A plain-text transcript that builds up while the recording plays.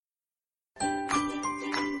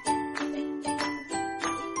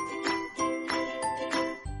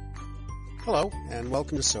Hello, and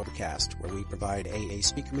welcome to Sobercast, where we provide AA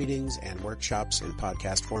speaker meetings and workshops in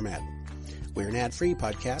podcast format. We're an ad-free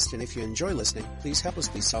podcast, and if you enjoy listening, please help us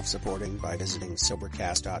be self-supporting by visiting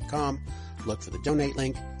Sobercast.com, look for the donate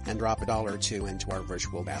link, and drop $1 or $2 into our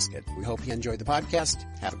virtual basket. We hope you enjoyed the podcast.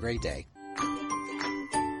 Have a great day.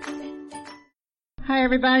 Hi,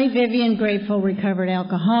 everybody. Vivian, grateful, recovered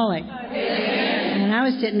alcoholic. And I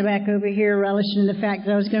was sitting back over here relishing the fact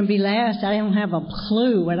that I was going to be last. I don't have a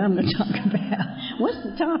clue what I'm going to talk about. What's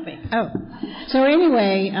the topic? Oh. So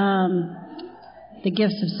anyway, the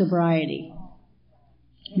gifts of sobriety.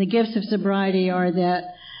 The gifts of sobriety are that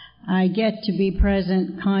I get to be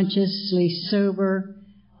present, consciously sober,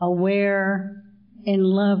 aware, in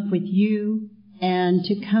love with you, and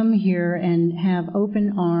to come here and have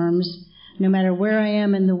open arms no matter where I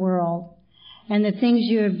am in the world. And the things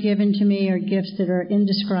you have given to me are gifts that are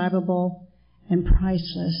indescribable and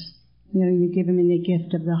priceless. You know, you've given me the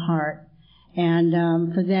gift of the heart. And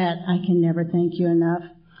for that, I can never thank you enough.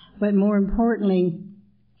 But more importantly,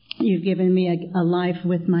 you've given me a life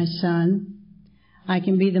with my son. I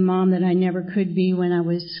can be the mom that I never could be when I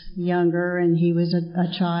was younger and he was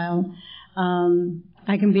a child.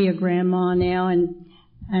 I can be a grandma now, and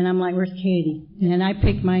I'm like, where's Katie? And I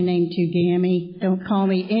pick my name too, Gammy. Don't call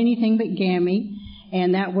me anything but Gammy,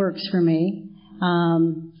 and that works for me.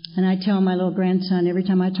 And I tell my little grandson every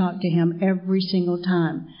time I talk to him, every single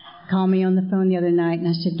time. Called me on the phone the other night, and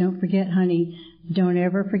I said, don't forget, honey, don't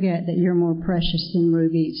ever forget that you're more precious than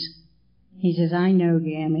rubies. He says, I know,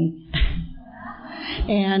 Gammy.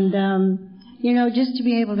 And, you know, just to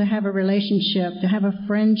be able to have a relationship, to have a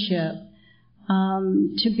friendship,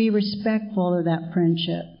 to be respectful of that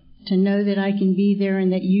friendship, to know that I can be there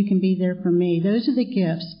and that you can be there for me. Those are the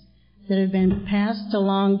gifts that have been passed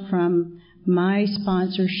along from my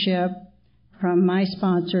sponsorship, from my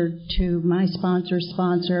sponsor to my sponsor's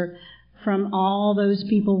sponsor, from all those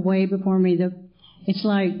people way before me. It's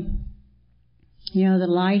like, you know, the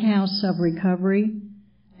lighthouse of recovery,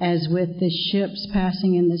 as with the ships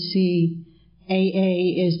passing in the sea.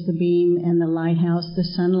 AA is the beam and the lighthouse, the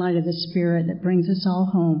sunlight of the Spirit that brings us all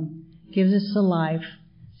home, gives us the life,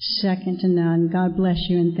 second to none. God bless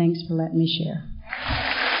you, and thanks for letting me share.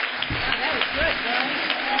 That was good, guys.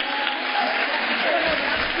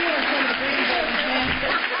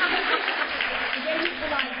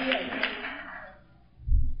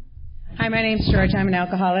 Hi, my name's George. I'm an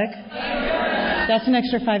alcoholic. That's an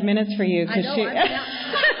extra 5 minutes for you. I know.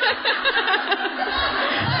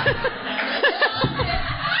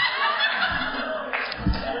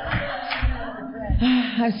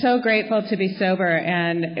 I'm so grateful to be sober,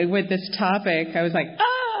 and with this topic, I was like,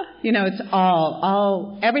 you know, it's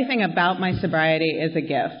everything about my sobriety is a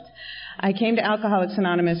gift. I came to Alcoholics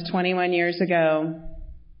Anonymous 21 years ago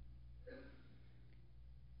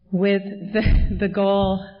with the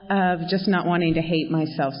goal of just not wanting to hate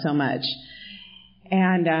myself so much.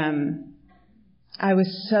 And I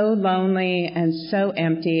was so lonely and so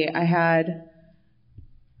empty. I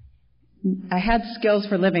had skills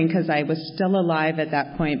for living because I was still alive at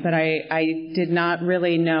that point, but I did not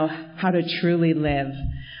really know how to truly live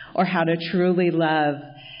or how to truly love.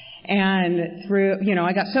 And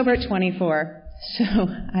I got sober at 24, so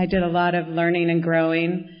I did a lot of learning and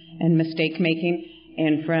growing and mistake making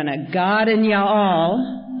in front of God and y'all,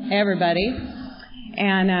 everybody.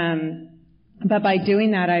 And but by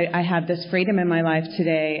doing that, I have this freedom in my life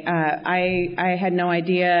today. I had no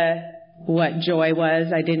idea what joy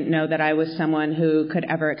was. I didn't know that I was someone who could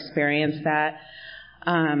ever experience that.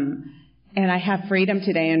 And I have freedom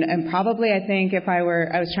today. And probably I think I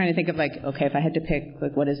was trying to think of if I had to pick,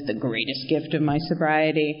 what is the greatest gift of my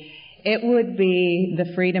sobriety? It would be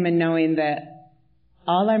the freedom in knowing that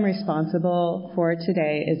all I'm responsible for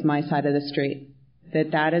today is my side of the street.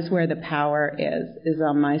 That is where the power is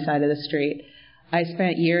on my side of the street. I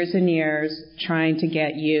spent years and years trying to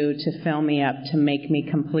get you to fill me up, to make me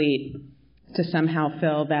complete, to somehow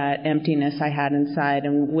fill that emptiness I had inside,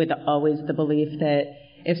 and with always the belief that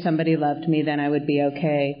if somebody loved me, then I would be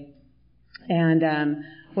okay. And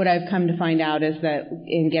what I've come to find out is that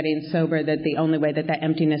in getting sober, that the only way that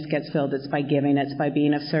emptiness gets filled is by giving. It's by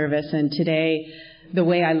being of service. And today, the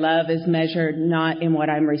way I love is measured not in what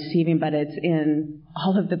I'm receiving, but it's in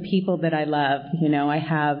all of the people that I love. You know, I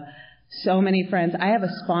have so many friends. I have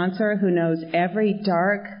a sponsor who knows every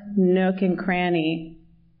dark nook and cranny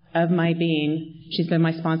of my being. She's been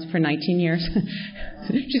my sponsor for 19 years.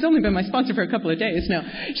 She's only been my sponsor for a couple of days. No,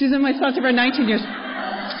 she's been my sponsor for 19 years.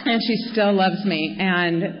 And she still loves me.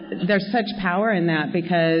 And there's such power in that,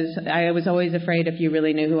 because I was always afraid if you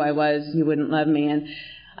really knew who I was, you wouldn't love me. And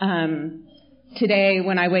today,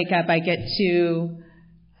 when I wake up,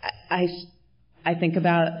 I think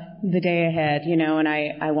about the day ahead, and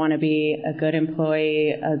I want to be a good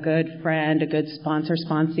employee, a good friend, a good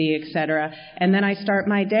sponsee, etc. And then I start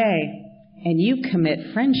my day, and you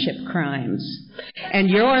commit friendship crimes, and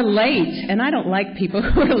you're late, and I don't like people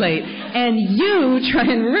who are late, and you try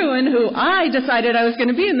and ruin who I decided I was going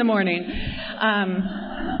to be in the morning.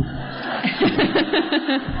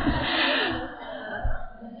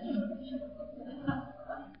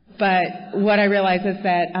 But what I realize is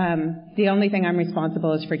that the only thing I'm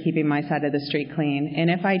responsible is for keeping my side of the street clean.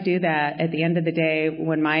 And if I do that, at the end of the day,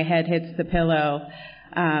 when my head hits the pillow,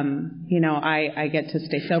 I get to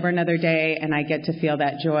stay sober another day, and I get to feel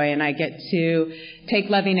that joy, and I get to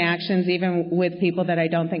take loving actions even with people that I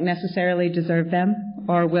don't think necessarily deserve them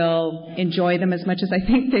or will enjoy them as much as I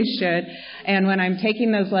think they should. And when I'm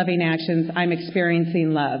taking those loving actions, I'm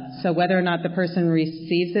experiencing love. So whether or not the person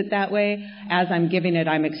receives it that way, as I'm giving it,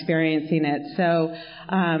 I'm experiencing it. So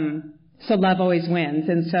love always wins.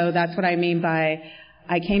 And so that's what I mean by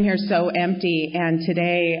I came here so empty, and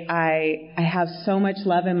today I have so much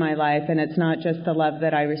love in my life, and it's not just the love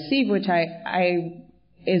that I receive, which I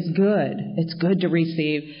is good. It's good to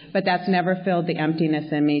receive, but that's never filled the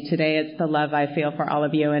emptiness in me. Today it's the love I feel for all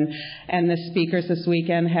of you, and the speakers this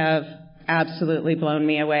weekend have absolutely blown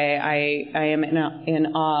me away. I am in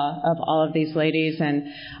awe of all of these ladies, and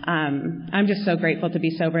I'm just so grateful to be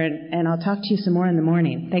sober, and I'll talk to you some more in the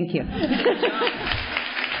morning. Thank you.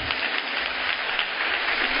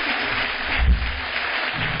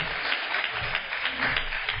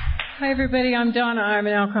 Hi, everybody. I'm Donna. I'm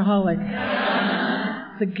an alcoholic.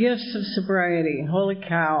 The gifts of sobriety. Holy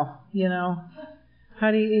cow. How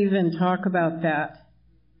do you even talk about that?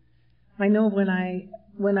 I know when I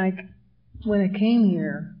came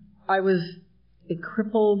here, I was a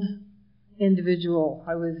crippled individual.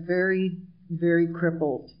 I was very, very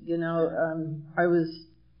crippled. I was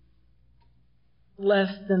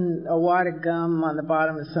less than a wad of gum on the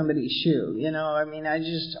bottom of somebody's shoe. I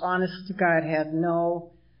just, honest to God, had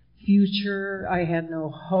no future. I had no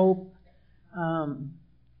hope.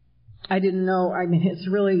 I didn't know. It's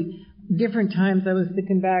really different times. I was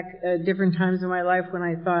thinking back at different times in my life when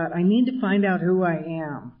I thought, I need to find out who I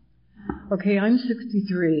am. Okay, I'm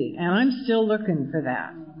 63, and I'm still looking for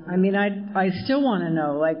that. I still want to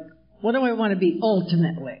know, what do I want to be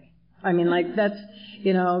ultimately? That's,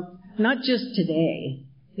 not just today.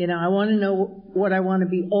 I want to know what I want to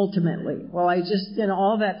be ultimately. Well,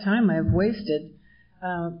 all that time I've wasted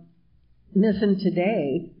missing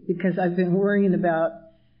today because I've been worrying about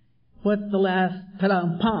what the last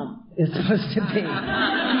pa-dum-pum is supposed to be,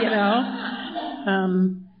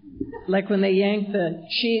 like when they yank the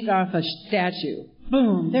sheet off a statue.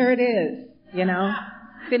 Boom, there it is,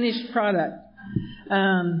 finished product.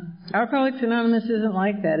 Alcoholics Anonymous isn't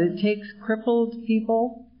like that. It takes crippled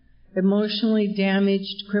people, emotionally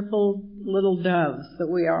damaged, crippled little doves that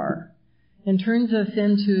we are, and turns us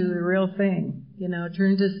into the real thing.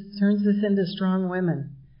 Turns us into strong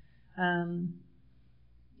women.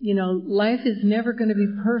 Life is never going to be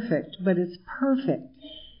perfect, but it's perfect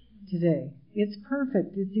today. It's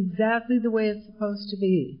perfect. It's exactly the way it's supposed to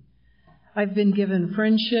be. I've been given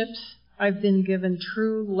friendships. I've been given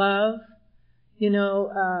true love.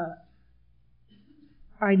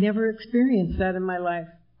 I never experienced that in my life.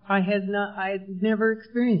 I'd never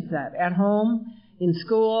experienced that at home, in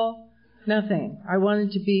school, nothing. I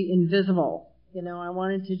wanted to be invisible. I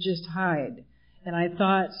wanted to just hide. And I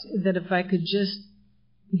thought that if I could just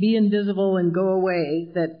be invisible and go away,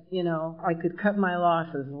 that, I could cut my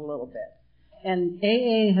losses a little bit. And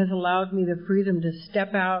AA has allowed me the freedom to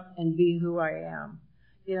step out and be who I am.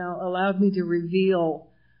 Allowed me to reveal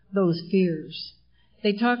those fears.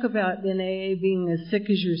 They talk about in AA being as sick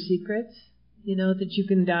as your secrets, that you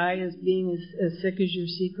can die as being as sick as your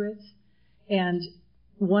secrets. And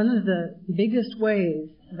one of the biggest ways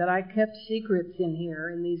that I kept secrets in here,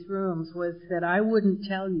 in these rooms, was that I wouldn't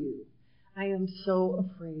tell you. I am so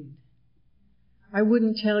afraid. I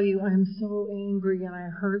wouldn't tell you I'm so angry and I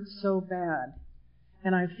hurt so bad.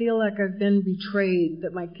 And I feel like I've been betrayed,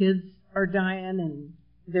 that my kids are dying and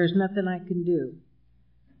there's nothing I can do.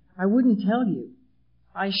 I wouldn't tell you.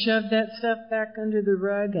 I shoved that stuff back under the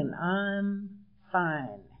rug and I'm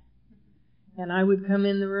fine. And I would come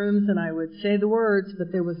in the rooms and I would say the words,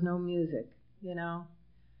 but there was no music,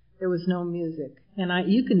 There was no music.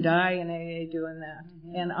 And you can die in AA doing that.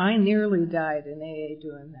 Mm-hmm. And I nearly died in AA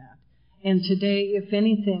doing that. And today, if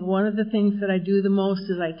anything, one of the things that I do the most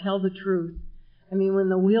is I tell the truth. When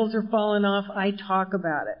the wheels are falling off, I talk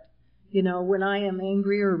about it. When I am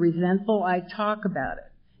angry or resentful, I talk about it.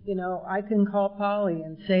 I can call Polly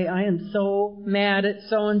and say, I am so mad at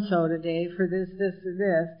so-and-so today for this, this, or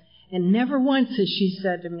this. And never once has she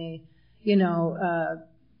said to me,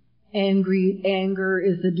 anger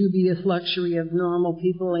is the dubious luxury of normal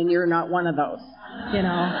people and you're not one of those.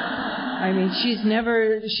 I mean, she's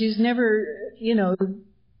never,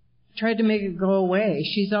 tried to make it go away.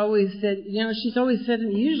 She's always said,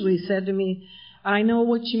 usually said to me, I know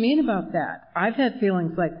what you mean about that. I've had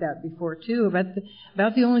feelings like that before too.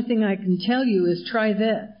 About the only thing I can tell you is try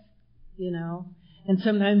this, And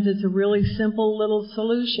sometimes it's a really simple little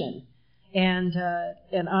solution. And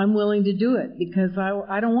I'm willing to do it because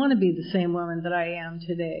I don't want to be the same woman that I am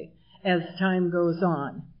today as time goes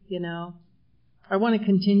on, I want to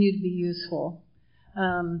continue to be useful.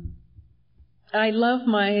 I love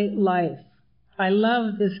my life. I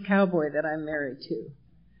love this cowboy that I'm married to.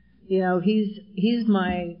 He's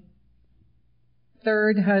my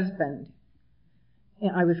third husband.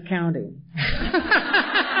 Yeah, I was counting.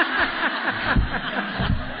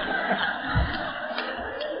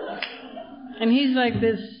 And he's like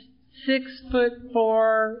this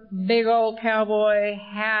 6'4", big old cowboy,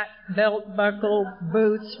 hat, belt buckle,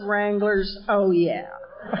 boots, Wranglers. Oh yeah.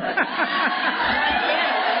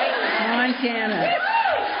 Montana.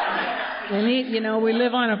 And we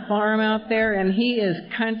live on a farm out there, and he is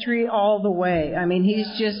country all the way. I mean, he's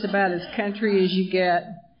just about as country as you get.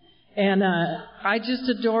 And I just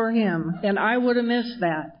adore him, and I would have missed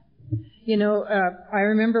that. I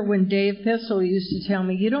remember when Dave Pistol used to tell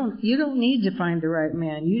me, you don't need to find the right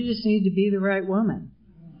man. You just need to be the right woman.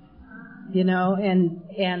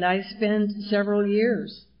 And I spent several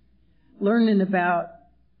years learning about,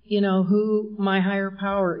 who my higher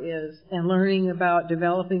power is and learning about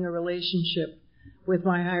developing a relationship with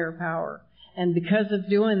my higher power. And because of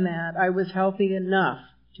doing that, I was healthy enough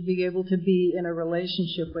to be able to be in a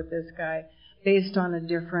relationship with this guy based on a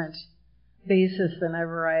different basis than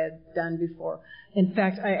ever I had done before. In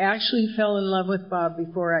fact, I actually fell in love with Bob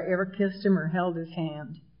before I ever kissed him or held his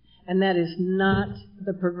hand. And that is not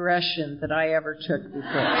the progression that I ever took before.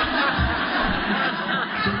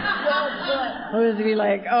 I was to be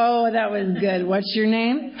like, oh, that was good. What's your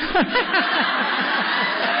name?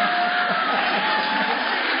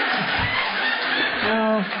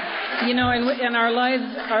 And our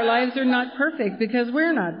lives are not perfect because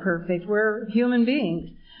we're not perfect. We're human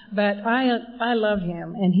beings. But I love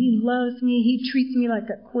him, and he loves me. He treats me like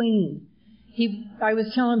a queen. I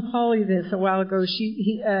was telling Polly this a while ago.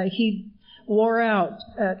 He wore out.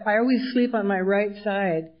 I always sleep on my right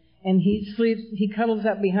side, and he cuddles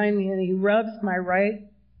up behind me, and he rubs my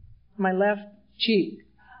left cheek.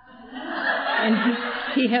 And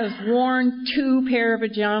he has worn 2 pair of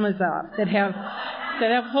pajamas off that have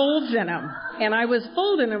holes in them. And I was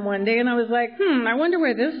folding them one day, and I was like, I wonder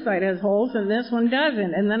why this side has holes and this one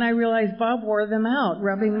doesn't. And then I realized Bob wore them out,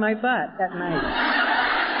 rubbing my butt at night.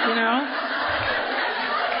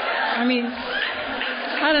 I mean,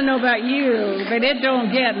 I don't know about you, but it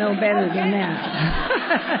don't get no better than that.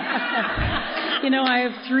 I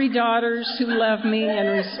have 3 daughters who love me and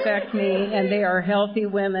respect me, and they are healthy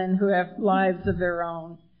women who have lives of their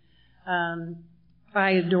own. I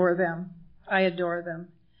adore them.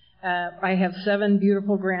 I have 7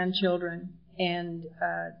 beautiful grandchildren and,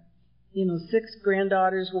 6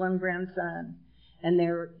 granddaughters, 1 grandson. And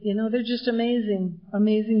they're just amazing,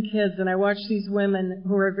 amazing kids. And I watch these women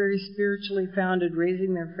who are very spiritually founded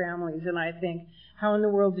raising their families. And I think, how in the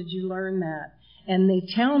world did you learn that? And they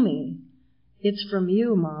tell me, it's from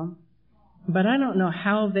you, Mom. But I don't know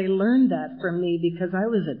how they learned that from me because I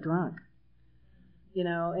was a drunk.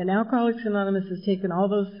 And Alcoholics Anonymous has taken all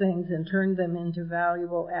those things and turned them into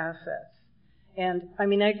valuable assets. And I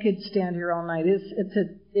mean, I could stand here all night. It's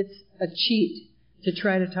a cheat to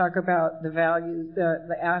try to talk about the values,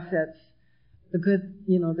 the assets, the good,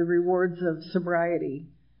 the rewards of sobriety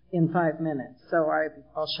in 5 minutes. So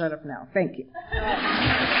I'll shut up now. Thank you.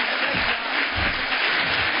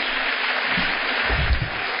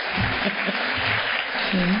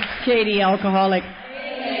 Katie, alcoholic.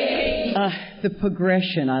 The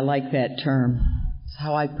progression, I like that term. It's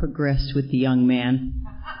how I progressed with the young man.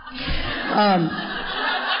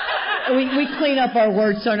 We clean up our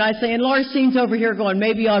words so nicely, and Laurstein's over here going,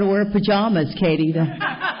 maybe you ought to wear pajamas, Katie. Well,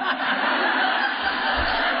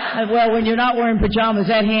 when you're not wearing pajamas,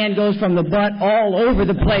 that hand goes from the butt all over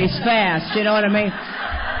the place fast, you know what I mean?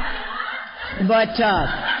 But,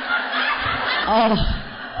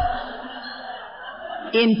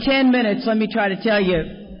 in 10 minutes, let me try to tell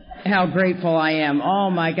you how grateful I am.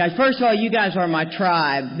 Oh, my gosh. First of all, you guys are my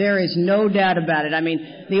tribe. There is no doubt about it. I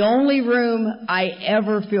mean, the only room I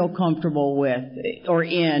ever feel comfortable with or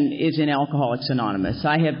in is in Alcoholics Anonymous.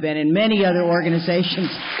 I have been in many other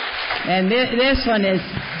organizations, and this one is,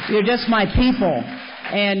 you're just my people.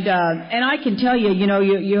 And I can tell you,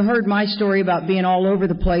 you heard my story about being all over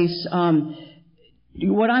the place.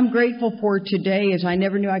 What I'm grateful for today is I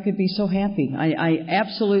never knew I could be so happy. I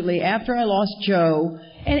absolutely, after I lost Joe,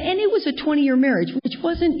 and it was a 20-year marriage, which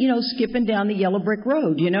wasn't, skipping down the yellow brick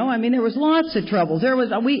road, I mean, there was lots of troubles.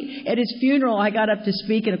 At his funeral, I got up to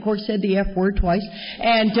speak and, of course, said the F word twice.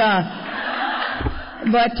 And,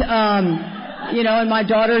 and my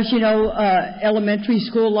daughter's, elementary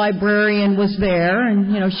school librarian was there,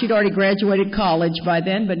 and, she'd already graduated college by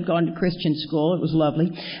then, but gone to Christian school. It was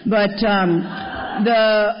lovely. But,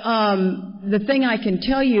 the thing I can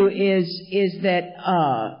tell you is that,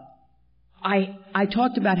 I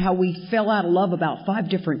talked about how we fell out of love about 5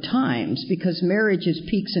 different times because marriage is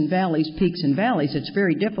peaks and valleys. It's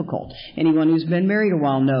very difficult. Anyone who's been married a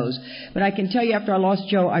while knows. But I can tell you after I lost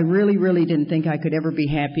Joe, I really, really didn't think I could ever be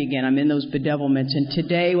happy again. I'm in those bedevilments. And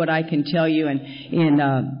today what I can tell you in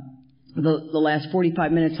the last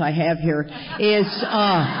 45 minutes I have here is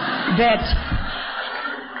that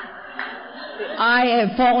I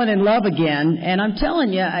have fallen in love again, and I'm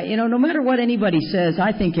telling you, no matter what anybody says,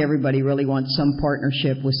 I think everybody really wants some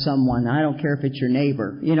partnership with someone. I don't care if it's your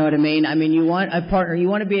neighbor. You know what I mean? I mean, you want a partner. You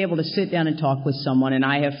want to be able to sit down and talk with someone, and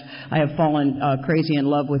I have fallen crazy in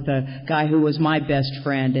love with a guy who was my best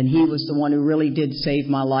friend, and he was the one who really did save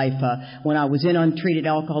my life. When I was in untreated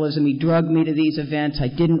alcoholism, he drugged me to these events. I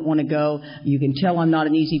didn't want to go. You can tell I'm not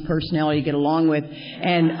an easy personality to get along with,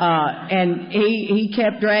 and he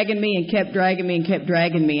kept dragging me and kept dragging me.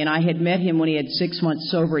 And I had met him when he had 6 months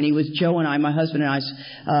sober, and he was Joe and I, my husband and I's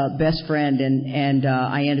best friend, and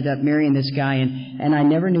I ended up marrying this guy, and I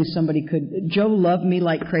never knew somebody could. Joe loved me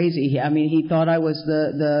like crazy. I mean, he thought I was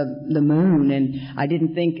the moon, and I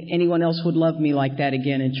didn't think anyone else would love me like that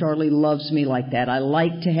again, and Charlie loves me like that. I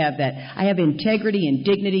like to have that. I have integrity and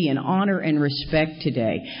dignity and honor and respect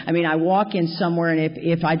today. I mean, I walk in somewhere, and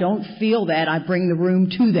if I don't feel that, I bring the room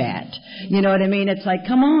to that. You know what I mean? It's like,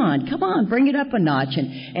 come on, bring it up a notch.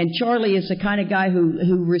 And Charlie is the kind of guy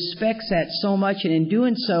who respects that so much, and in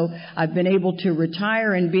doing so, I've been able to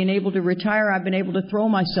retire, and being able to retire, I've been able to throw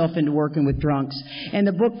myself into working with drunks. And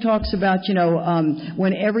the book talks about,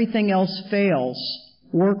 when everything else fails,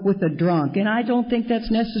 work with a drunk. And I don't think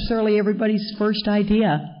that's necessarily everybody's first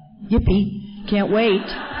idea. Yippee. Can't wait.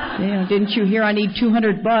 Didn't you hear I need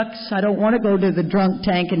 $200? I don't want to go to the drunk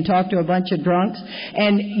tank and talk to a bunch of drunks.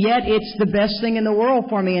 And yet it's the best thing in the world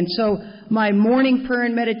for me. And so my morning prayer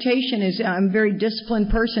and meditation I'm a very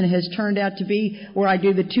disciplined person, has turned out to be where I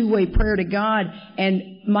do the 2-way prayer to God.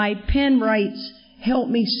 And my pen writes, help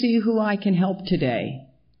me see who I can help today.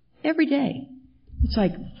 Every day. It's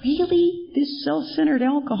like, really? This self-centered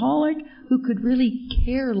alcoholic who could really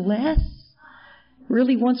care less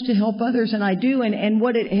really wants to help others, and I do. And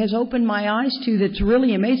what it has opened my eyes to that's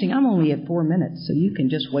really amazing. I'm only at 4 minutes, so you can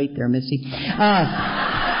just wait there, Missy.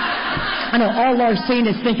 I know all Larsine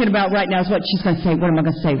is thinking about right now is what she's going to say. What am I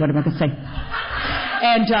going to say?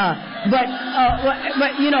 And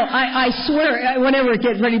I swear, whenever it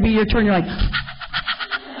gets ready to be your turn, you're like,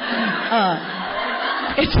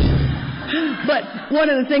 But one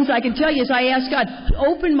of the things I can tell you is I ask God,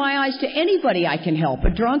 open my eyes to anybody I can help, a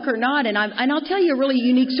drunk or not. And I'll tell you a really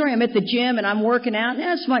unique story. I'm at the gym and I'm working out. And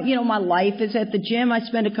that's my life is at the gym. I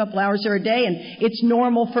spend a couple hours there a day, and it's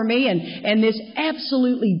normal for me. And this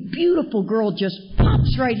absolutely beautiful girl just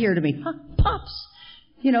pops right here to me. Pops.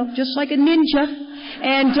 Just like a ninja.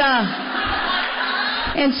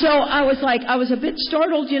 And so I was a bit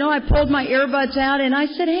startled, I pulled my earbuds out and I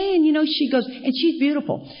said, hey, and she goes, and she's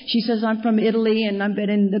beautiful. She says, I'm from Italy and I've been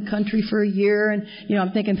in the country for a year. And,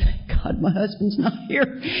 I'm thinking, God, my husband's not here.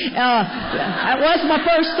 That was my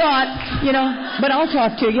first thought, but I'll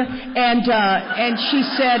talk to you. And she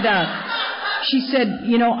said,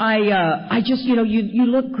 I just, you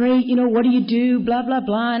look great. What do you do? Blah, blah,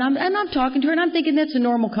 blah. And I'm talking to her and I'm thinking that's a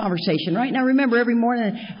normal conversation, right? Now remember, every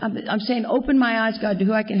morning I'm saying, open my eyes, God, to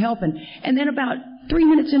who I can help. And then about 3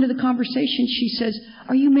 minutes into the conversation, she says,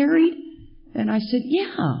 are you married? And I said,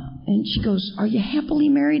 yeah. And she goes, are you happily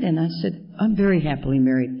married? And I said, I'm very happily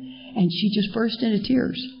married. And she just burst into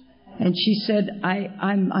tears. And she said,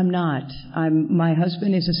 I'm not. My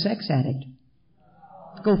husband is a sex addict.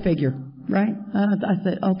 Go figure. Right? I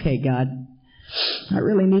said, okay, God, I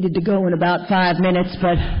really needed to go in about 5 minutes,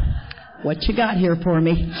 but what you got here for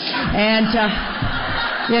me? And,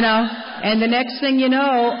 and the next thing you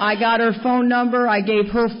know, I got her phone number. I gave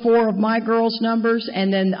her 4 of my girls' numbers,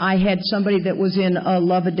 and then I had somebody that was in a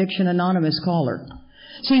Love Addiction Anonymous call her.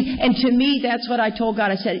 See, and to me, that's what I told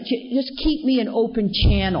God. I said, just keep me an open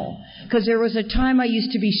channel. Because there was a time I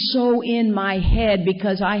used to be so in my head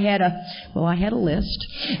because I had a list,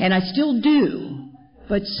 and I still do.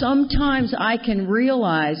 But sometimes I can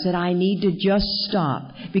realize that I need to just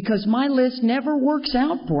stop because my list never works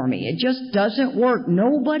out for me. It just doesn't work.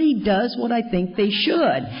 Nobody does what I think they should.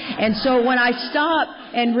 And so when I stop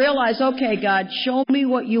and realize, okay, God, show me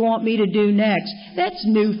what you want me to do next, that's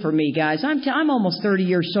new for me, guys. I'm almost 30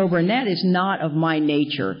 years sober, and that is not of my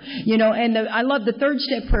nature. And I love the third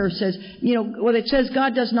step prayer says, it says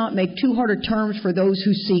God does not make too hard of terms for those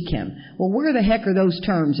who seek Him. Well, where the heck are those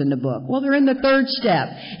terms in the book? Well, they're in the third step.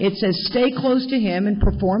 It says, stay close to Him and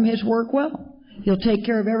perform His work well. He'll take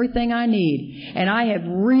care of everything I need. And I have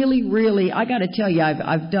really, I got to tell you,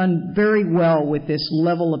 I've done very well with this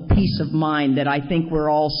level of peace of mind that I think we're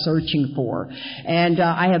all searching for. And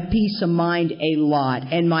I have peace of mind a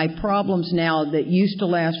lot. And my problems now that used to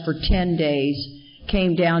last for 10 days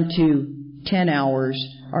came down to 10 hours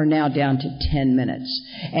are now down to 10 minutes.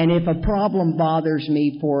 And if a problem bothers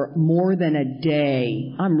me for more than a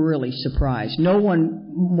day, I'm really surprised. No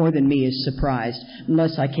one more than me is surprised,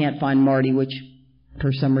 unless I can't find Marty, which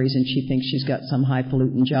for some reason she thinks she's got some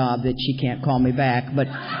highfalutin job that she can't call me back. But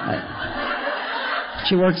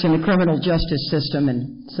she works in the criminal justice system,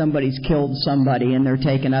 and somebody's killed somebody, and they're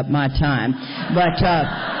taking up my time. But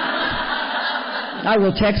I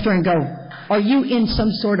will text her and go, are you in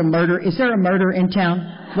some sort of murder? Is there a murder in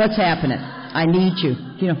town? What's happening? I need you.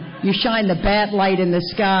 You shine the bat light in the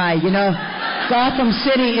sky. Gotham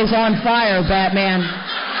City is on fire, Batman.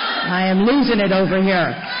 I am losing it over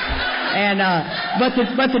here. And but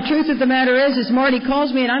the truth of the matter is Marty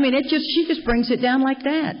calls me, and she just brings it down like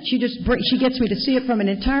that. She gets me to see it from an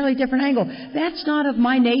entirely different angle. That's not of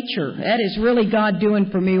my nature. That is really God doing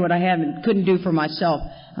for me what I couldn't do for myself.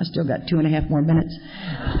 I still got 2.5 more minutes.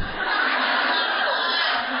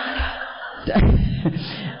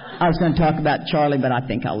 I was going to talk about Charlie, but I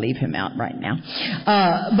think I'll leave him out right now.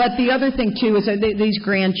 But the other thing, too, is that these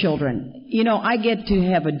grandchildren. I get to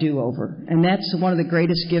have a do-over, and that's one of the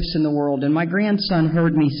greatest gifts in the world. And my grandson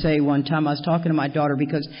heard me say one time, I was talking to my daughter,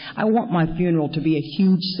 because I want my funeral to be a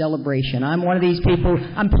huge celebration. I'm one of these people,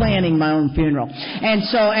 I'm planning my own funeral.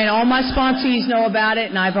 And all my sponsees know about it,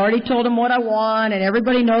 and I've already told them what I want, and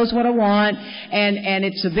everybody knows what I want, and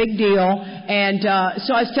it's a big deal. And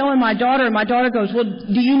so I was telling my daughter, and my daughter goes, well,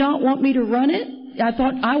 do you not want me to run it? I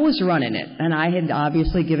thought I was running it, and I had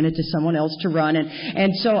obviously given it to someone else to run,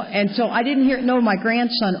 and so I didn't hear it. No, my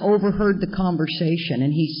grandson overheard the conversation,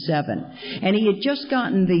 and he's 7, and he had just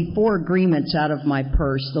gotten the 4 agreements out of my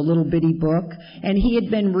purse, the little bitty book, and he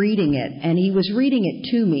had been reading it, and he was reading it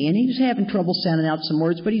to me, and he was having trouble sounding out some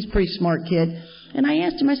words, but he's a pretty smart kid. And I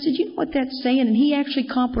asked him, I said, you know what that's saying? And he actually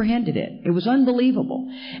comprehended it. It was unbelievable.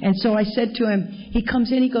 And so I said to him, he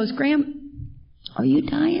comes in, he goes, Graham, are you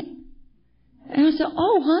dying? And I said,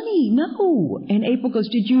 oh, honey, no. And April goes,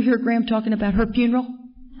 did you hear Graham talking about her funeral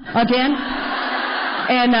again?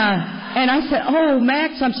 And I said, oh,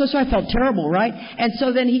 Max, I'm so sorry. I felt terrible, right? And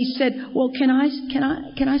so then he said, well, can I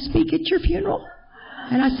speak at your funeral?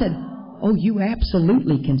 And I said, oh, you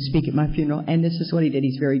absolutely can speak at my funeral. And this is what he did.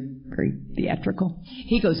 He's very, very theatrical.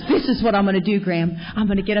 He goes, this is what I'm going to do, Graham. I'm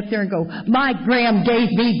going to get up there and go, my Graham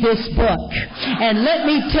gave me this book. And let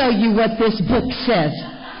me tell you what this book says.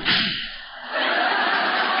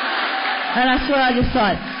 And I swear I just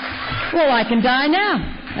thought, well, I can die now.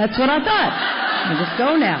 That's what I thought. I just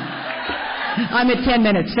go now. I'm at 10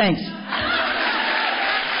 minutes. Thanks.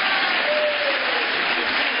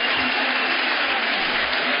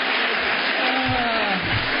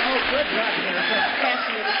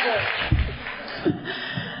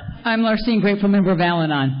 I'm Larcene, grateful member of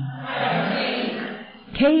Al-Anon.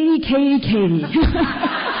 Katie.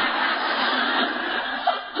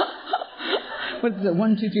 What's it?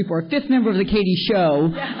 1, 2, 3, 4. 5th member of the Katie Show.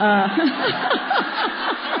 Welcome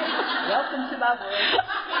to my world.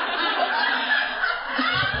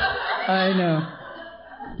 I know.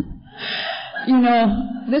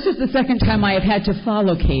 This is the second time I have had to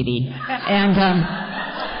follow Katie. And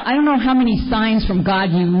I don't know how many signs from God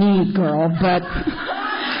you need, girl, but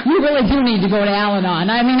you really do need to go to Al-Anon.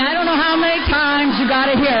 I don't know how many times you got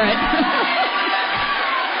to hear it.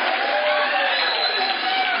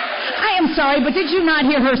 I'm sorry, but did you not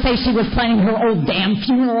hear her say she was planning her old damn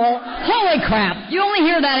funeral? Holy crap. You only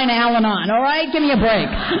hear that in Al-Anon, all right? Give me a break.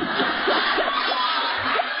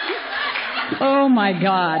 Oh, my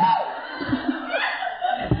God.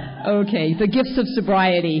 Okay, the gifts of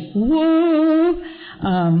sobriety. Whoa.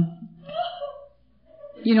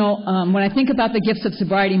 When I think about the gifts of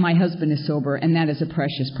sobriety, my husband is sober, and that is a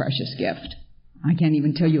precious, precious gift. I can't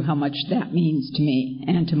even tell you how much that means to me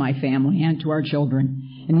and to my family and to our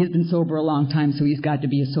children. And he's been sober a long time, so he's got to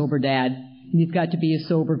be a sober dad. And he's got to be a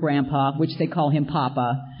sober grandpa, which they call him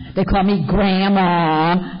Papa. They call me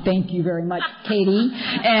Grandma. Thank you very much, Katie.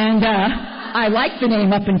 And I liked the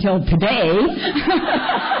name up until today.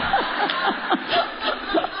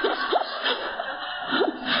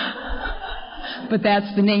 But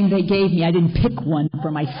that's the name they gave me. I didn't pick one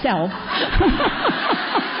for myself.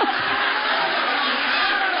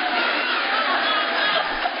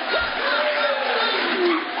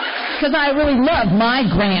 Because I really love my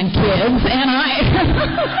grandkids, and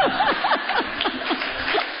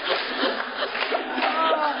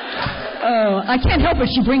I can't help it.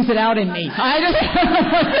 She brings it out in me. I'm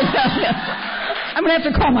going to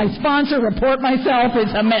have to call my sponsor, report myself.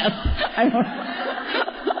 It's a mess.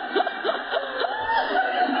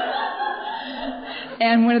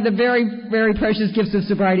 And one of the very, very precious gifts of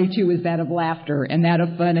sobriety, too, is that of laughter and that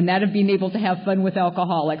of fun and that of being able to have fun with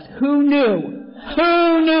alcoholics. Who knew?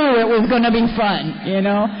 Who knew it was going to be fun, you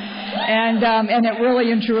know? And it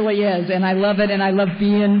really and truly is. And I love it, and I love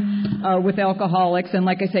being with alcoholics. And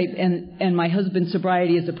like I say, and my husband's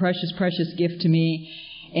sobriety is a precious, precious gift to me.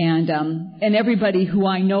 And everybody who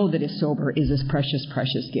I know that is sober is a precious,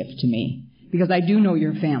 precious gift to me. Because I do know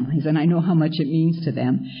your families, and I know how much it means to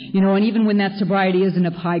them. You know, and even when that sobriety isn't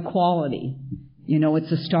of high quality, you know,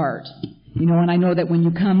 it's a start. You know, and I know that when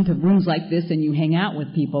you come to rooms like this and you hang out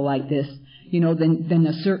with people like this, you know, then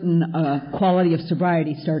a certain quality of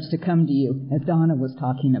sobriety starts to come to you, as Donna was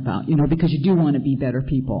talking about, you know, because you do want to be better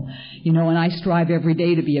people. You know, and I strive every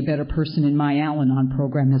day to be a better person in my Al-Anon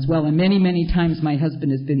program as well. And many, many times my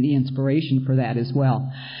husband has been the inspiration for that as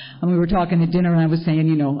well. And we were talking at dinner, and I was saying,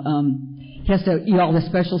 you know, he has to eat all the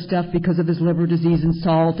special stuff because of his liver disease and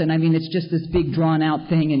salt. And I mean, it's just this big drawn-out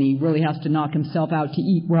thing, and he really has to knock himself out to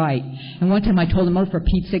eat right. And one time I told him, oh, for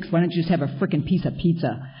Pete's sakes, why don't you just have a frickin' piece of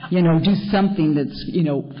pizza? You know, do something that's, you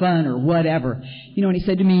know, fun or whatever. You know, and he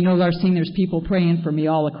said to me, you know, Larcene, there's people praying for me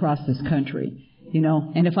all across this country. You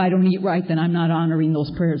know, and if I don't eat right, then I'm not honoring those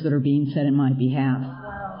prayers that are being said in my behalf.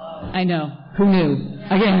 I know. Who knew?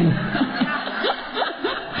 Again.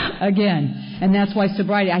 Again. And that's why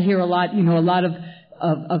sobriety, I hear a lot, you know, a lot of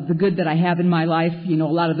the good that I have in my life, you know,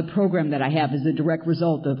 a lot of the program that I have is a direct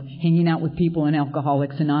result of hanging out with people in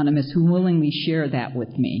Alcoholics Anonymous who willingly share that with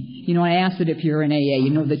me. You know, I ask that if you're in AA,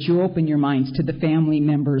 you know, that you open your minds to the family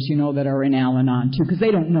members, you know, that are in Al-Anon too, because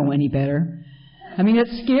they don't know any better. I mean,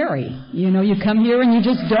 it's scary. You know, you come here and you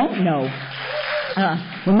just don't know.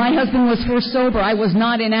 When my husband was first sober, I was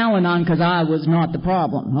not in Al-Anon because I was not the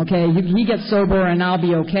problem. Okay, he gets sober and I'll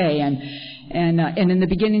be okay. And in the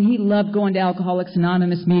beginning, he loved going to Alcoholics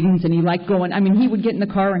Anonymous meetings, and he liked going. I mean, he would get in the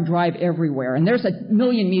car and drive everywhere. And there's a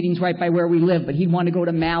million meetings right by where we live, but he'd want to go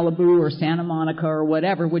to Malibu or Santa Monica or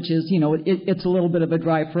whatever, which is, you know, it's a little bit of a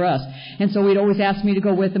drive for us. And so he'd always ask me to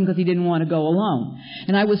go with him because he didn't want to go alone.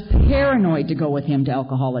 And I was paranoid to go with him to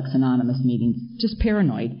Alcoholics Anonymous meetings, just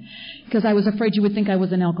paranoid, because I was afraid you would think I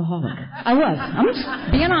was an alcoholic. I was. I'm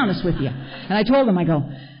just being honest with you. And I told him, I go,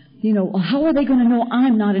 you know, how are they going to know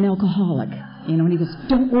I'm not an alcoholic? You know, and he goes,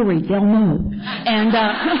 don't worry, they'll know. And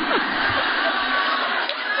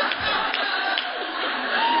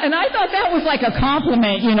and I thought that was like a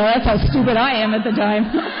compliment, you know, that's how stupid I am at the time.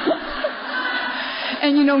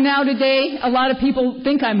 And, you know, now today, a lot of people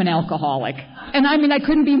think I'm an alcoholic. And I mean, I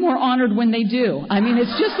couldn't be more honored when they do. I mean,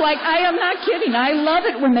 it's just like, I am not kidding. I love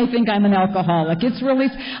it when they think I'm an alcoholic. It's really,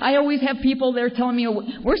 I always have people there telling me, oh,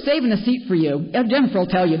 we're saving a seat for you. Jennifer will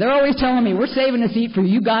tell you. They're always telling me, we're saving a seat for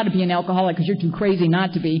you. You got to be an alcoholic because you're too crazy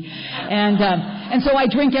not to be. And so I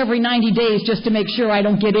drink every 90 days just to make sure I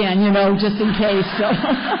don't get in, you know, just in case. So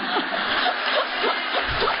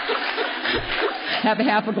have a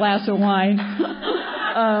half a glass of wine.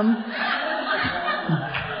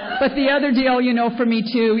 But the other deal, you know, for me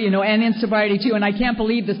too, you know, and in sobriety too, and I can't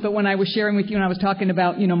believe this, but when I was sharing with you and I was talking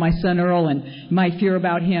about, you know, my son Earl and my fear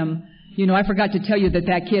about him, you know, I forgot to tell you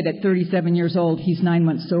that kid at 37 years old, he's 9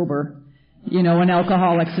 months sober, you know, in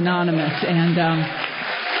Alcoholics Anonymous. And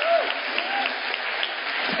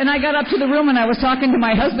I got up to the room and I was talking to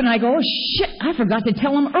my husband and I go, oh shit, I forgot to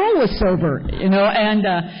tell him Earl was sober, you know, and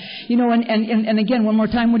again, one more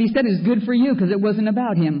time, what he said is good for you because it wasn't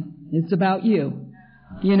about him. It's about you.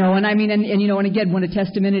 You know, and I mean, and you know, and again, what a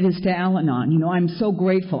testament it is to Al-Anon. You know, I'm so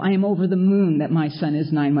grateful. I am over the moon that my son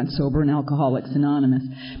is 9 months sober in Alcoholics Anonymous.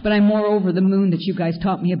 But I'm more over the moon that you guys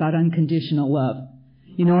taught me about unconditional love.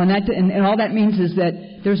 You know, and all that means is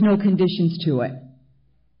that there's no conditions to it.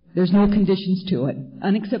 There's no conditions to it.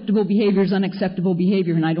 Unacceptable behavior is unacceptable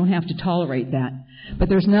behavior, and I don't have to tolerate that. But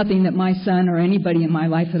there's nothing that my son or anybody in my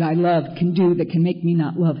life that I love can do that can make me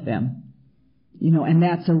not love them. And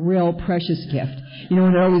that's a real precious gift. And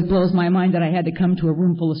it always blows my mind that I had to come to a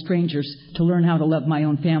room full of strangers to learn how to love my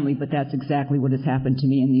own family, but that's exactly what has happened to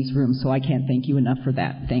me in these rooms, so I can't thank you enough for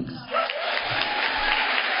that. Thanks.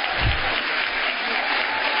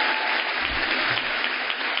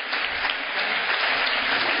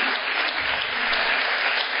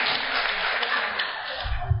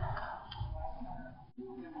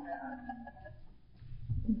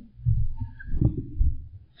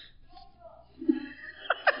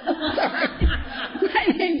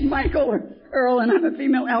 Earl, and I'm a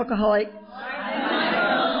female alcoholic.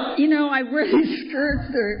 I wear these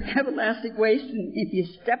skirts that have elastic waist, and if you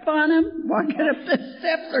step on them, walking up the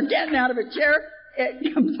steps or getting out of a chair,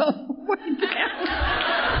 it comes all the way down.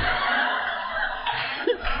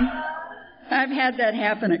 I've had that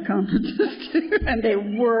happen at conferences, too, and they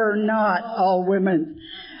were not all women.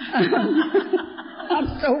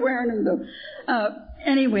 I'm still wearing them, though.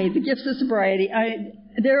 Anyway, the gifts of sobriety.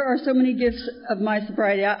 There are so many gifts of my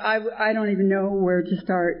sobriety, I don't even know where to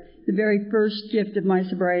start. The very first gift of my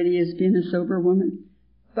sobriety is being a sober woman,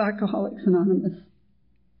 Alcoholics Anonymous,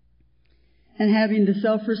 and having the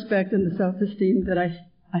self-respect and the self-esteem that I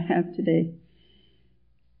have today.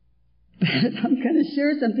 But I'm going to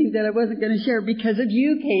share something that I wasn't going to share because of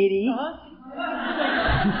you, Katie.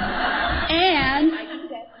 And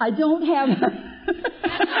I don't have...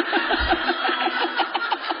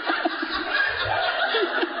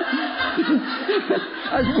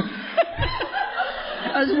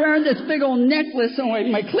 I was wearing this big old necklace so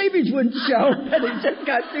my cleavage wouldn't show, but it just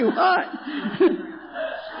got too hot.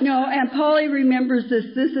 No, and Polly remembers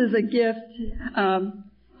this. This is a gift.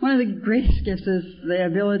 One of the greatest gifts is the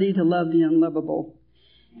ability to love the unlovable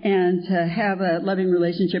and to have a loving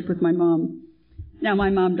relationship with my mom. Now, my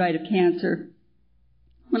mom died of cancer.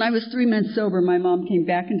 When I was 3 months sober, my mom came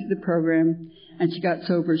back into the program, and she got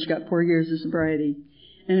sober. She got 4 years of sobriety.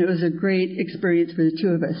 And it was a great experience for the two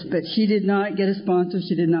of us. But she did not get a sponsor.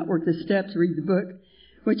 She did not work the steps, read the book.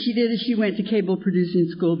 What she did is she went to cable producing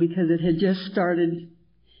school because it had just started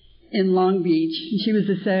in Long Beach. She was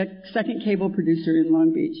the second cable producer in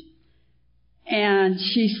Long Beach. And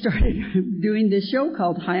she started doing this show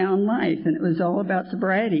called High on Life, and it was all about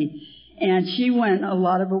sobriety. And she won a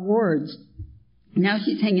lot of awards. Now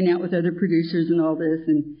she's hanging out with other producers and all this,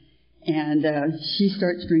 and she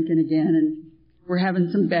starts drinking again, and we're having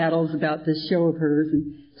some battles about this show of hers,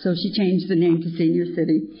 and so she changed the name to Senior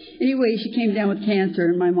City. Anyway, she came down with cancer,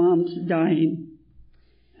 and my mom's dying.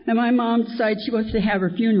 And my mom decides she wants to have her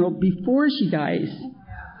funeral before she dies.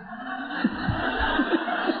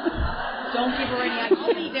 Don't give her any,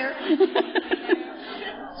 I'll be there.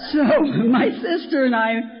 So my sister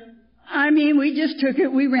and we just took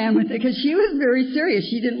it, we ran with it, because she was very serious.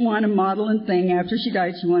 She didn't want to model and thing after she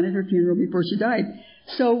died. She wanted her funeral before she died.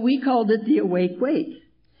 So we called it the Awake Wake.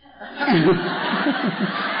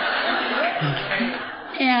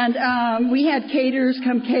 And we had caterers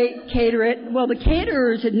come cater it. Well, the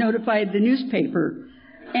caterers had notified the newspaper.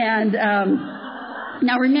 And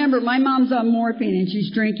now remember, my mom's on morphine and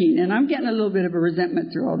she's drinking. And I'm getting a little bit of a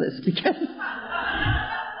resentment through all this because...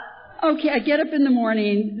 Okay, I get up in the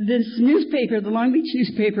morning, this newspaper, the Long Beach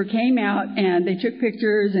newspaper, came out and they took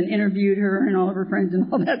pictures and interviewed her and all of her friends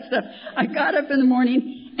and all that stuff. I got up in the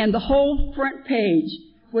morning and the whole front page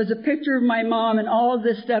was a picture of my mom and all of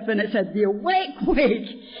this stuff, and it said, the Awake Wake.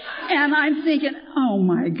 And I'm thinking, oh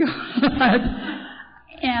my God.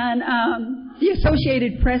 And the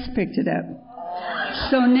Associated Press picked it up.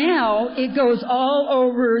 So now it goes all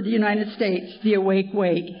over the United States, the Awake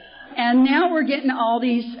Wake. And now we're getting all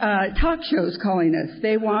these talk shows calling us.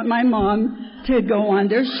 They want my mom to go on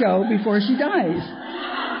their show before she dies.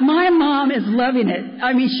 My mom is loving it.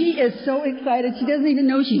 I mean, she is so excited. She doesn't even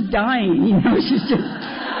know she's dying.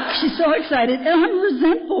 She's so excited. And I'm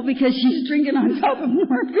resentful because she's drinking on top of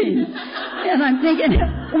morphine. And I'm thinking,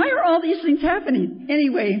 why are all these things happening?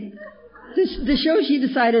 Anyway, the show she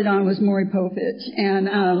decided on was Maury Povich. And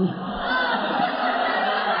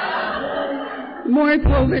Maury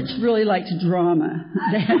Povich really likes drama.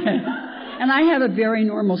 And I have a very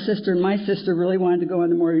normal sister, and my sister really wanted to go on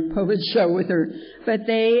the Maury Povich show with her. But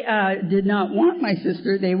they did not want my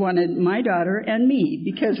sister. They wanted my daughter and me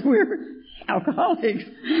because we're alcoholics.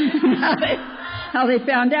 How they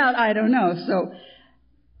found out, I don't know. So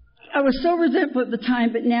I was so resentful at the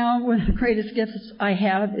time, but now one of the greatest gifts I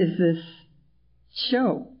have is this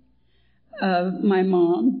show of my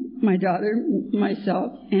mom, my daughter,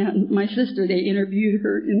 myself, and my sister. They interviewed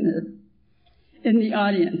her in the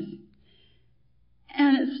audience.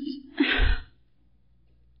 And it's,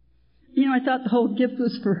 I thought the whole gift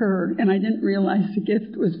was for her, and I didn't realize the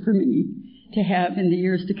gift was for me to have in the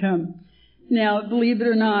years to come. Now, believe it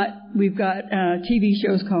or not, we've got TV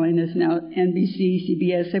shows calling us now, NBC,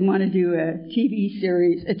 CBS. They want to do a TV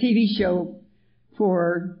series, a TV show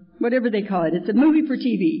for whatever they call it. It's a movie for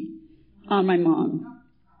TV on my mom.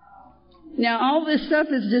 Now, all this stuff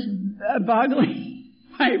is just boggling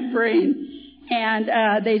my brain. And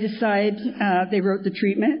they decide, they wrote the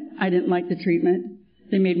treatment. I didn't like the treatment.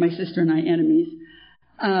 They made my sister and I enemies.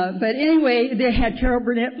 But anyway, they had Carol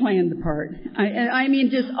Burnett playing the part. I mean,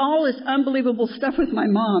 just all this unbelievable stuff with my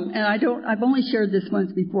mom. And I've only shared this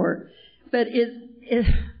once before. But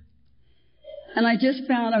and I just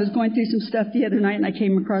found I was going through some stuff the other night and I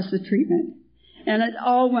came across the treatment. And it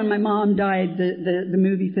all, when my mom died, the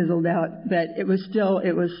movie fizzled out. But it was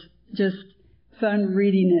just fun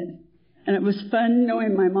reading it. And it was fun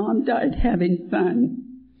knowing my mom died having fun.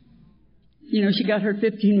 You know, she got her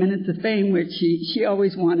 15 minutes of fame, which she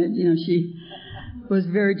always wanted. You know, she was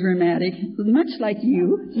very dramatic, much like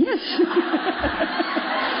you. Yes.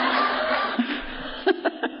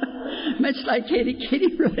 Much like Katie.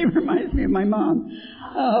 Katie really reminds me of my mom.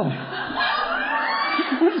 Oh.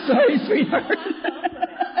 I'm sorry, sweetheart.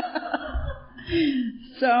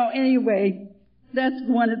 So anyway, that's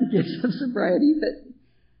one of the gifts of sobriety. But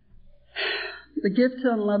the gift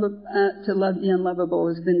to love the unlovable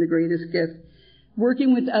has been the greatest gift.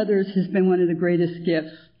 Working with others has been one of the greatest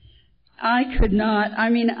gifts. In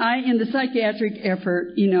the psychiatric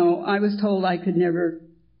effort, you know, I was told I could never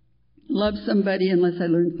love somebody unless I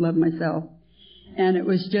learned to love myself. And it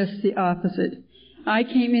was just the opposite. I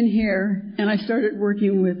came in here and I started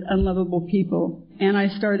working with unlovable people and I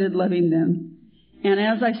started loving them. And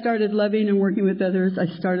as I started loving and working with others, I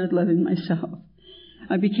started loving myself.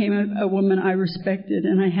 I became a woman I respected,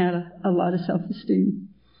 and I had a lot of self-esteem.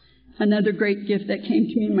 Another great gift that came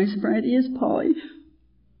to me in my sobriety is Polly.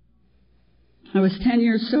 I was 10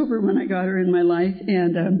 years sober when I got her in my life,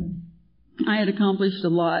 and I had accomplished a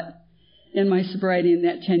lot in my sobriety in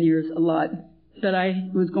that 10 years, a lot. But I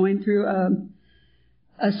was going through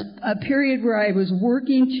a period where I was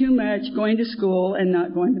working too much, going to school, and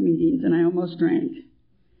not going to meetings, and I almost drank.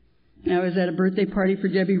 I was at a birthday party for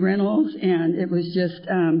Debbie Reynolds, and it was just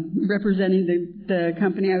representing the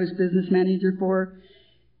company I was business manager for.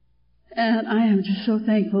 And I am just so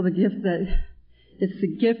thankful it's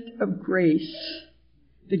the gift of grace.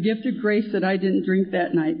 The gift of grace that I didn't drink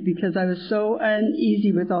that night because I was so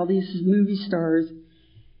uneasy with all these movie stars.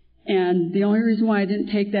 And the only reason why I didn't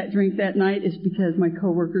take that drink that night is because my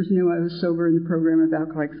coworkers knew I was sober in the program of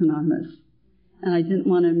Alcoholics Anonymous. And I didn't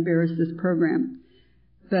want to embarrass this program.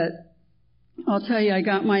 But I'll tell you, I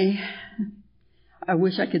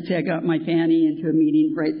wish I could say I got my fanny into a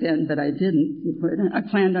meeting right then, but I didn't. I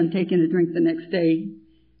planned on taking a drink the next day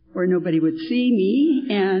where nobody would see me.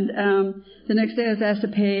 And the next day I was asked to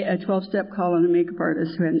pay a 12-step call on a makeup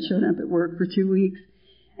artist who hadn't shown up at work for 2 weeks.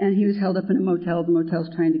 And he was held up in a motel. The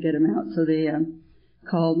motel's trying to get him out. So they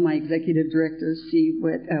called my executive director to see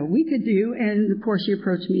what we could do. And of course she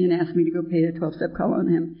approached me and asked me to go pay a 12-step call on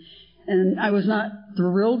him. And I was not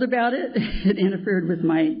thrilled about it. It interfered with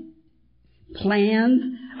my plans.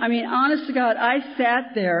 I mean, honest to God, I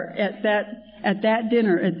sat there at that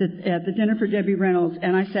dinner, at the dinner for Debbie Reynolds,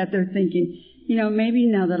 and I sat there thinking, you know, maybe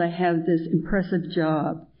now that I have this impressive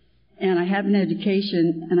job and I have an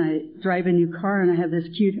education and I drive a new car and I have this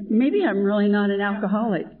maybe I'm really not an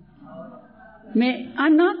alcoholic.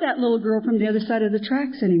 I'm not that little girl from the other side of the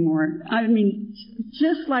tracks anymore. I mean,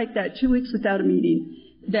 just like that, 2 weeks without a meeting.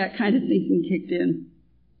 That kind of thinking kicked in.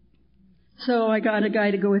 So I got a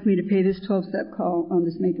guy to go with me to pay this 12-step call on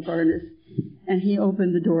this makeup artist. And he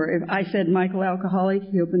opened the door. If I said Michael alcoholic,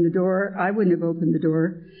 he opened the door. I wouldn't have opened the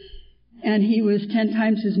door. And he was 10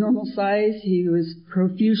 times his normal size. He was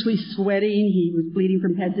profusely sweating. He was bleeding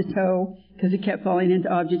from head to toe because he kept falling into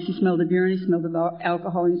objects. He smelled of urine, he smelled of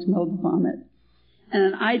alcohol, and he smelled of vomit.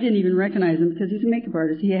 And I didn't even recognize him because he's a makeup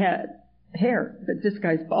artist. He had hair, but this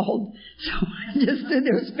guy's bald. So I just stood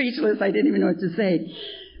there speechless. I didn't even know what to say.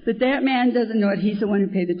 But that man doesn't know it. He's the one who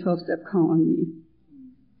paid the 12-step call on me.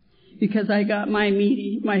 Because I got my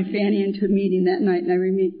fanny into a meeting that night, and I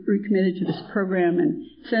recommitted to this program. And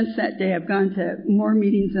since that day, I've gone to more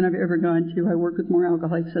meetings than I've ever gone to. I work with more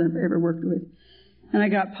alcoholics than I've ever worked with. And I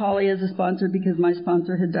got Polly as a sponsor because my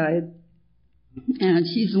sponsor had died. And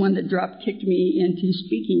she's the one that drop-kicked me into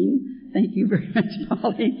speaking. Thank you very much,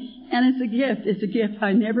 Polly. And it's a gift. It's a gift.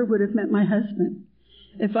 I never would have met my husband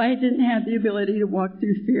if I didn't have the ability to walk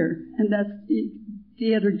through fear. And that's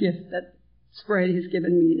the other gift that sobriety has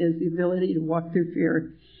given me, is the ability to walk through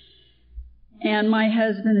fear. And my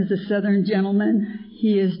husband is a Southern gentleman.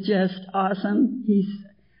 He is just awesome.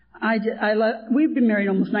 we've been married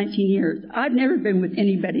almost 19 years. I've never been with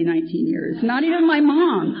anybody 19 years, not even my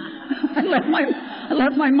mom. I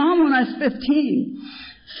left my mom when I was 15.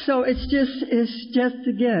 So it's just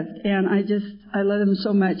a gift, and I love him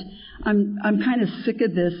so much. I'm kind of sick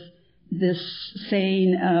of this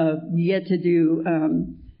saying we get to do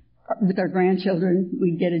with our grandchildren,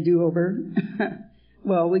 we get a do-over.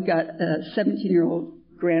 Well, we got a 17-year-old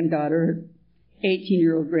granddaughter,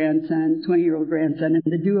 18-year-old grandson, 20-year-old grandson, and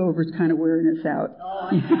the do-over's kind of wearing us out.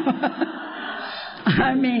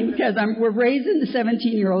 I mean, because we're raising the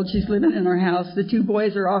 17-year-old. She's living in our house. The two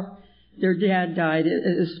boys are off. Their dad died. It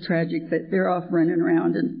is tragic, but they're off running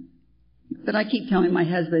around. But I keep telling my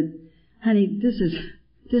husband, honey, this is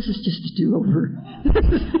just a do-over.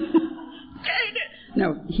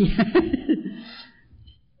 No.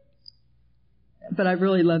 But I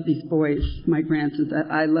really love these boys, my grandsons.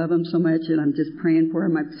 I love them so much, and I'm just praying for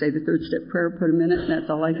them. I say the third step prayer, put them in it, and that's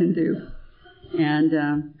all I can do. And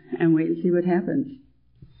wait and see what happens.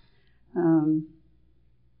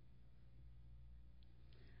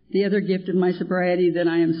 The other gift of my sobriety that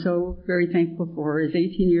I am so very thankful for is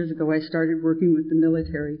 18 years ago I started working with the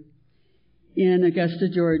military in Augusta,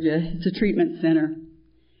 Georgia. It's a treatment center.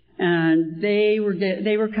 And they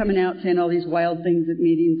were coming out saying all these wild things at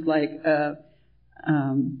meetings like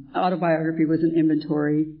autobiography was an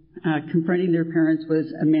inventory, confronting their parents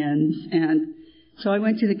was amends. And so I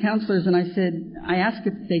went to the counselors and I asked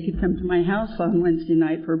if they could come to my house on Wednesday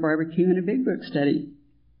night for a barbecue and a big book study.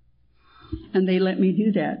 And they let me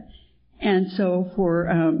do that. And so for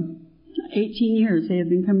 18 years, they have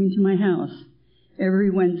been coming to my house every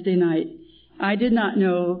Wednesday night. I did not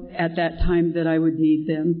know at that time that I would need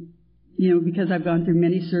them, because I've gone through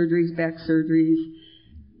many surgeries, back surgeries,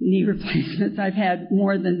 knee replacements. I've had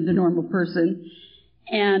more than the normal person.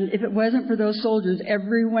 And if it wasn't for those soldiers,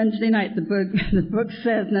 every Wednesday night, the book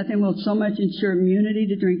says nothing will so much ensure immunity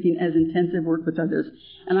to drinking as intensive work with others.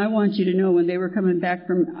 And I want you to know, when they were coming back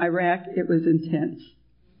from Iraq, it was intense.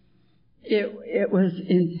 It was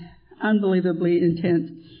unbelievably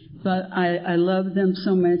intense. But I love them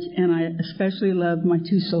so much, and I especially love my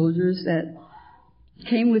two soldiers that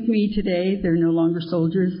came with me today. They're no longer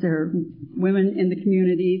soldiers. They're women in the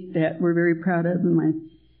community that we're very proud of, and my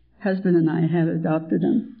husband and I have adopted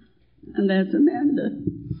them. And that's Amanda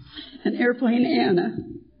and Airplane Anna.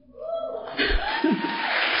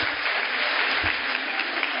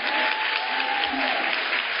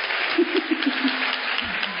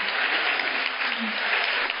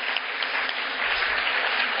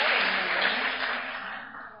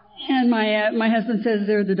 And my husband says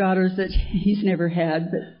they're the daughters that he's never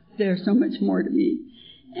had, but they're so much more to me.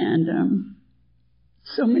 And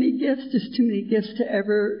so many gifts, just too many gifts to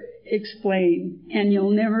ever explain. And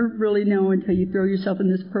you'll never really know until you throw yourself in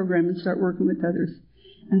this program and start working with others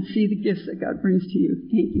and see the gifts that God brings to you.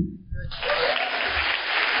 Thank you.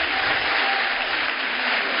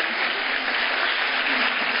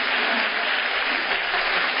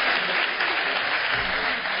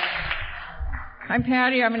 I'm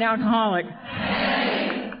Patty. I'm an alcoholic.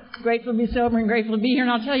 Grateful to be sober and grateful to be here.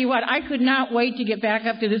 And I'll tell you what, I could not wait to get back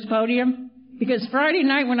up to this podium, because Friday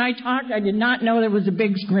night when I talked, I did not know there was a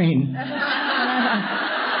big screen. I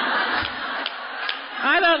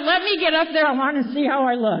thought, let me get up there. I want to see how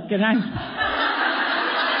I look. And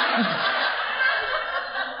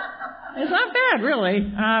it's not bad,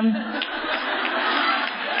 really.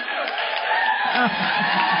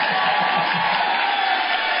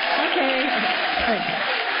 Okay.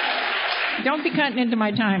 Don't be cutting into my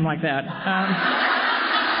time like that.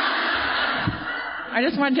 I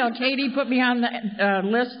just want to tell Katie, put me on the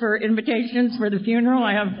list for invitations for the funeral.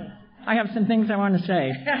 I have some things I want to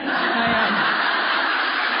say.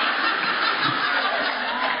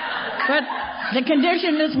 But the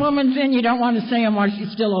condition this woman's in, you don't want to say them while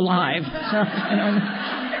she's still alive. So,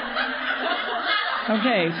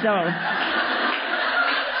 okay,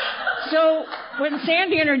 so when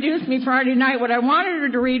Sandy introduced me Friday night, what I wanted her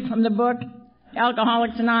to read from the book,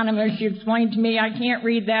 Alcoholics Anonymous, she explained to me, I can't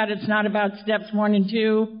read that. It's not about steps 1 and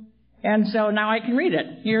 2. And so now I can read it.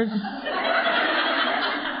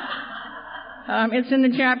 It's in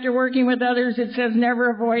the chapter Working with Others. It says, never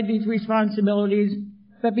avoid these responsibilities,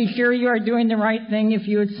 but be sure you are doing the right thing if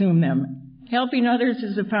you assume them. Helping others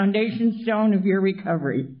is the foundation stone of your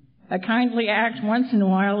recovery. A kindly act once in a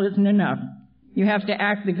while isn't enough. You have to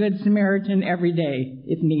act the Good Samaritan every day,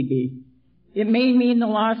 if need be. It may mean the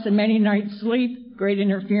loss of many nights' sleep, great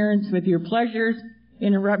interference with your pleasures,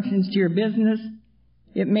 interruptions to your business.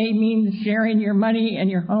 It may mean sharing your money and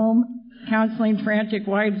your home, counseling frantic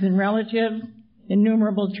wives and relatives,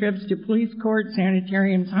 innumerable trips to police courts,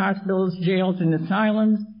 sanitariums, hospitals, jails, and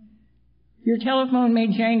asylums, Your telephone may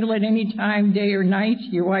jangle at any time, day or night.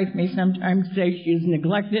 Your wife may sometimes say she is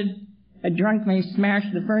neglected. A drunk may smash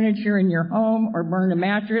the furniture in your home or burn a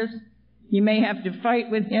mattress. You may have to fight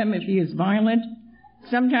with him if he is violent.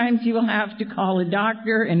 Sometimes you will have to call a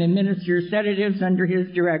doctor and administer sedatives under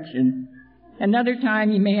his direction. Another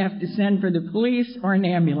time you may have to send for the police or an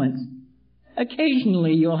ambulance.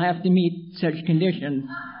 Occasionally you'll have to meet such conditions.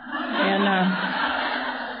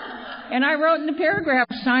 And I wrote in the paragraph,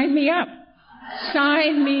 sign me up.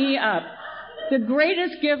 Sign me up. The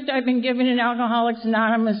greatest gift I've been given in Alcoholics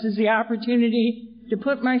Anonymous is the opportunity to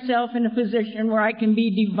put myself in a position where I can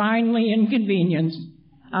be divinely inconvenienced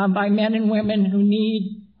by men and women who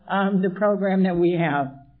need the program that we have.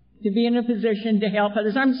 To be in a position to help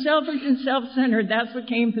others. I'm selfish and self-centered. That's what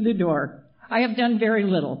came through the door. I have done very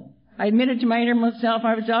little. I admitted to my innermost self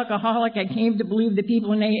I was alcoholic. I came to believe the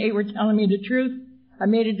people in AA were telling me the truth. I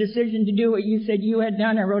made a decision to do what you said you had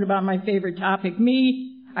done. I wrote about my favorite topic,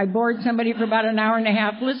 me. I bored somebody for about an hour and a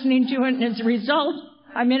half listening to it, and as a result,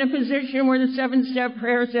 I'm in a position where the 7-step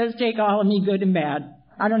prayer says, take all of me, good and bad.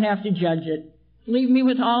 I don't have to judge it. Leave me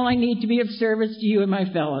with all I need to be of service to you and my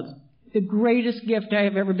fellows. The greatest gift I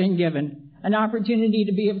have ever been given, an opportunity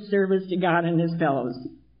to be of service to God and His fellows.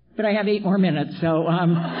 But I have 8 more minutes, so...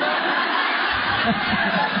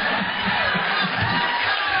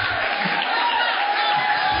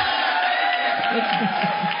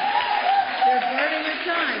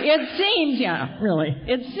 It seems, yeah, really.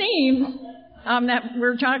 It seems that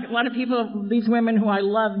we're talking, a lot of people, these women who I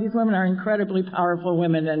love, these women are incredibly powerful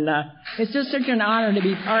women, and it's just such an honor to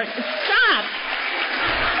be part. Stop!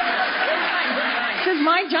 This is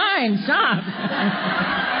my time. Stop.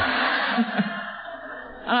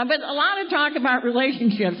 But a lot of talk about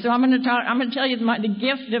relationships, so I'm going to tell you the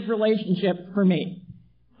gift of relationship for me.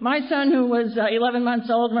 My son, who was 11 months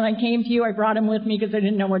old when I came to you, I brought him with me because I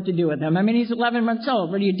didn't know what to do with him. I mean, he's 11 months old.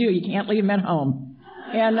 What do? You can't leave him at home.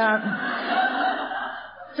 And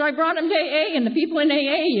so I brought him to AA, and the people in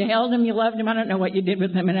AA, you held him, you loved him. I don't know what you did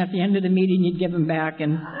with him, and at the end of the meeting, you'd give him back.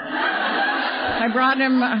 And I brought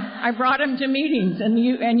him to meetings, and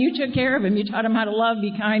you took care of him. You taught him how to love,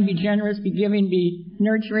 be kind, be generous, be giving, be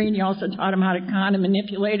nurturing. You also taught him how to con and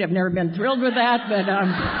manipulate. I've never been thrilled with that, but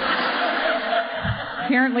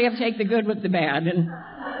apparently I've taken the good with the bad. And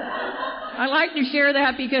I like to share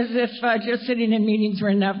that because if just sitting in meetings were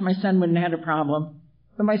enough, my son wouldn't have had a problem.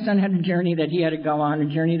 But my son had a journey that he had to go on, a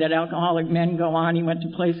journey that alcoholic men go on. He went to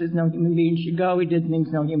places no human being should go. He did things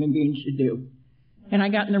no human being should do. And I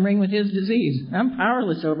got in the ring with his disease. I'm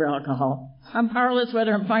powerless over alcohol. I'm powerless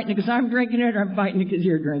whether I'm fighting it because I'm drinking it or I'm fighting it because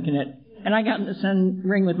you're drinking it. And I got in the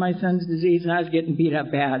ring with my son's disease, and I was getting beat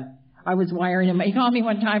up bad. I was wiring him. He called me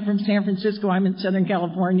one time from San Francisco. I'm in Southern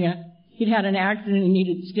California. He'd had an accident. He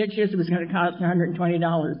needed stitches. It was going to cost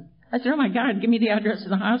 $120. I said, oh, my God, give me the address of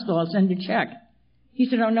the hospital. I'll send a check. He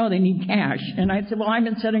said, oh, no, they need cash. And I said, well, I'm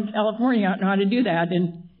in Southern California. I don't know how to do that.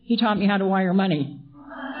 And he taught me how to wire money.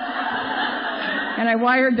 And I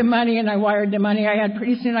wired the money, and I wired the money.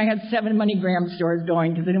 Pretty soon I had 7 MoneyGram stores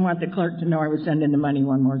going because I didn't want the clerk to know I was sending the money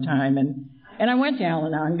one more time. And I went to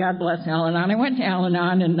Al-Anon. God bless Al-Anon. I went to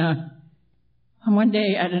Al-Anon, and one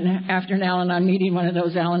day after an Al-Anon meeting, one of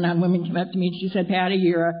those Al-Anon women came up to me and she said, Patty,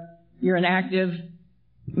 you're an active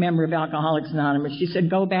member of Alcoholics Anonymous. She said,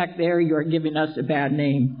 go back there. You're giving us a bad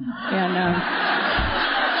name.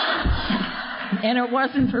 And it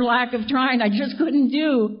wasn't for lack of trying. I just couldn't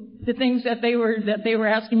do the things that they were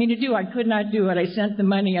asking me to do. I could not do it. I sent the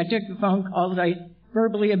money. I took the phone calls. I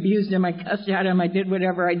verbally abused him. I cussed at him. I did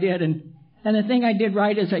whatever I did. And the thing I did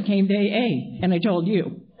right is I came to AA, and I told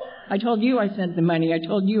you. I told you I sent the money. I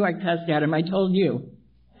told you I cussed at him. I told you.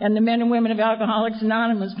 And the men and women of Alcoholics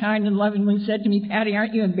Anonymous kind and lovingly said to me, Patty,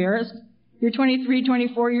 aren't you embarrassed? You're 23,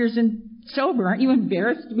 24 years sober. Aren't you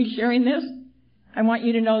embarrassed to be sharing this? I want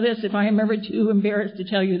you to know this. If I am ever too embarrassed to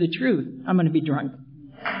tell you the truth, I'm going to be drunk.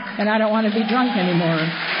 And I don't want to be drunk anymore.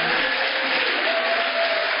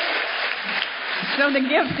 So the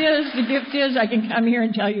gift is I can come here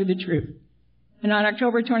and tell you the truth. And on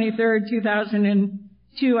October 23rd,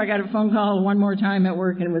 2002, I got a phone call one more time at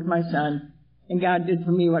work and with my son. And God did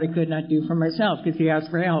for me what I could not do for myself because he asked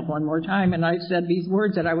for help one more time. And I said these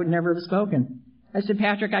words that I would never have spoken. I said,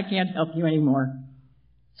 Patrick, I can't help you anymore.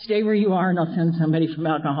 Stay where you are and I'll send somebody from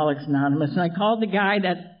Alcoholics Anonymous. And I called the guy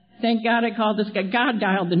thank God I called this guy. God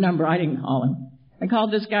dialed the number. I didn't call him. I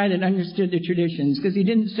called this guy that understood the traditions because he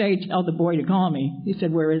didn't say, tell the boy to call me. He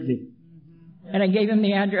said, where is he? And I gave him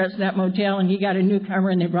the address of that motel, and he got a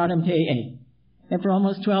newcomer, and they brought him to AA. And for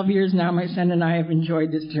almost 12 years now, my son and I have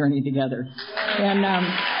enjoyed this journey together. And,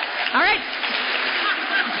 all right.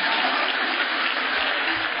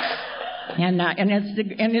 And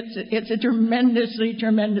it's a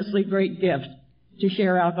tremendously great gift to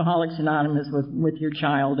share Alcoholics Anonymous with your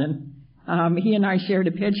child. And he and I shared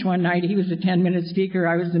a pitch one night. He was a 10-minute speaker.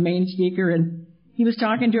 I was the main speaker, and he was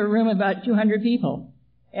talking to a room of about 200 people.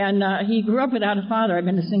 And he grew up without a father. I've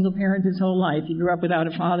been a single parent his whole life. He grew up without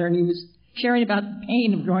a father, and he was sharing about the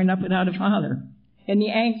pain of growing up without a father and the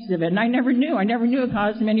angst of it. And I never knew it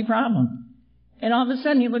caused him any problem. And all of a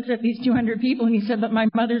sudden he looks at these 200 people and he said, but my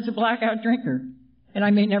mother's a blackout drinker, and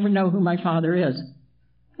I may never know who my father is.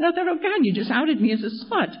 And I thought, oh God, you just outed me as a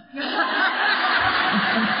slut.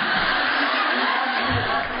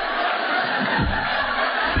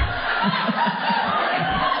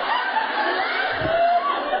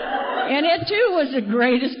 And it too was the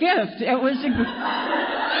greatest gift.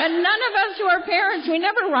 And none of us who are parents, we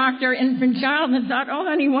never rocked our infant child and thought, oh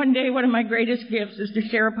honey, one day one of my greatest gifts is to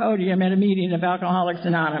share a podium at a meeting of Alcoholics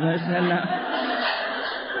Anonymous.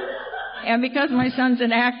 And because my son's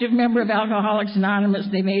an active member of Alcoholics Anonymous,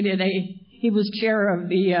 they made it he was chair of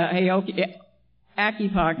the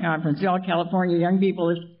ACIPA conference, the All California Young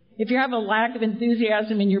People. If you have a lack of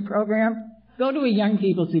enthusiasm in your program, go to a young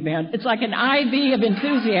people's event. It's like an IV of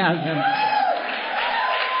enthusiasm.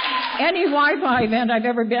 Any Wi-Fi event I've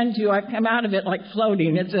ever been to, I've come out of it like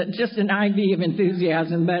floating. It's just an IV of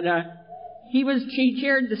enthusiasm. But he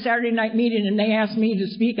chaired the Saturday night meeting, and they asked me to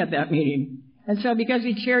speak at that meeting. And so because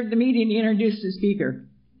he chaired the meeting, he introduced the speaker.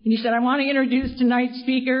 And he said, I want to introduce tonight's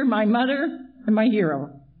speaker, my mother and my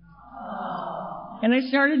hero. And I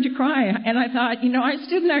started to cry. And I thought, I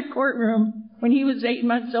stood in that courtroom when he was 8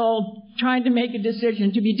 months old, trying to make a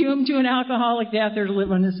decision to be doomed to an alcoholic death or to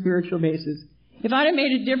live on a spiritual basis. If I'd have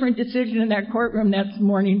made a different decision in that courtroom that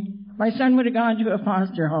morning, my son would have gone to a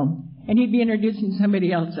foster home, and he'd be introducing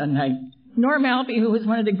somebody else that night. Norm Alpe, who was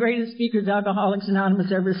one of the greatest speakers Alcoholics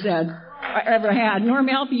Anonymous ever had, Norm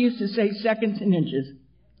Alpe used to say seconds and inches.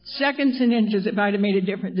 Seconds and inches if I'd have made a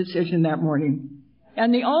different decision that morning.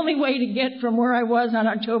 And the only way to get from where I was on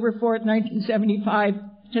October 4th, 1975,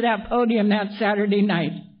 to that podium that Saturday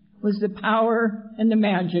night was the power and the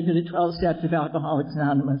magic of the 12 steps of Alcoholics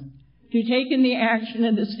Anonymous. To take in the action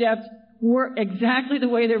and the steps were exactly the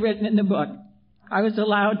way they're written in the book. I was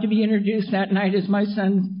allowed to be introduced that night as my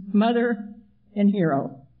son's mother and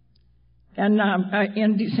hero. And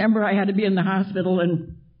in December, I had to be in the hospital,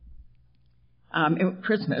 and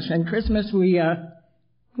Christmas. And Christmas, we have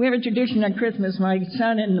a tradition on Christmas. My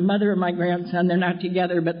son and the mother of my grandson, they're not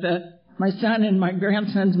together, but my son and my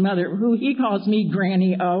grandson's mother, who he calls me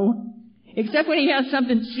Granny O. Except when he has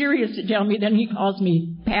something serious to tell me, then he calls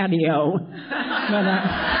me Patty O. But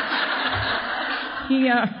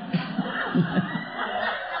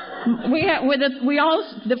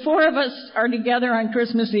the four of us are together on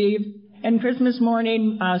Christmas Eve, and Christmas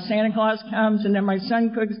morning, Santa Claus comes, and then my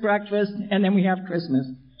son cooks breakfast, and then we have Christmas.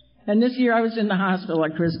 And this year I was in the hospital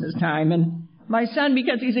at Christmas time, and my son,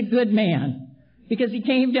 because he's a good man, because he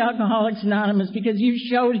came to Alcoholics Anonymous, because you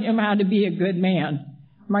showed him how to be a good man.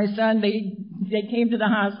 My son, they came to the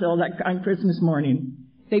hospital on Christmas morning.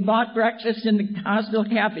 They bought breakfast in the hospital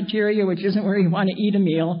cafeteria, which isn't where you want to eat a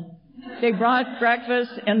meal. They brought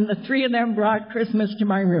breakfast, and the three of them brought Christmas to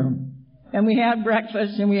my room. And we had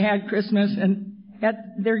breakfast, and we had Christmas, and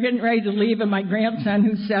they're getting ready to leave, and my grandson,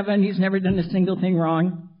 who's 7, he's never done a single thing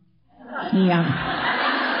wrong.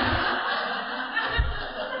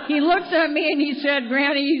 He looks at me and he said,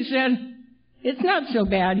 Granny, it's not so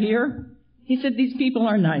bad here. He said, these people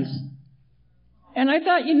are nice. And I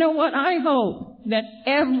thought, you know what? I hope that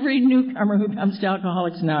every newcomer who comes to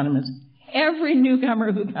Alcoholics Anonymous, every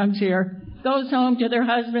newcomer who comes here, goes home to their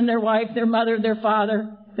husband, their wife, their mother, their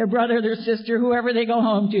father, their brother, their sister, whoever they go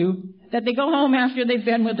home to, that they go home after they've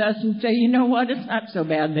been with us and say, you know what? It's not so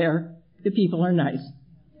bad there. The people are nice.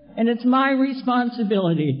 And it's my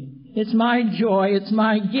responsibility. It's my joy. It's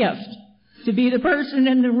my gift to be the person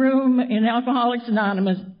in the room in Alcoholics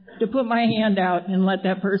Anonymous to put my hand out and let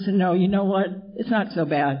that person know, you know what? It's not so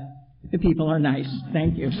bad. The people are nice.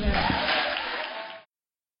 Thank you.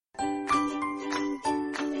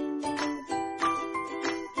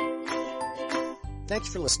 Thanks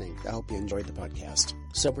for listening. I hope you enjoyed the podcast.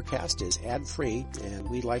 Sobercast is ad-free, and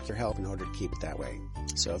we'd like your help in order to keep it that way.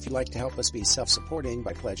 So if you'd like to help us be self-supporting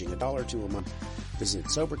by pledging $1 or $2 a month, visit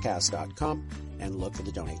Sobercast.com and look for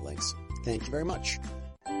the donate links. Thank you very much.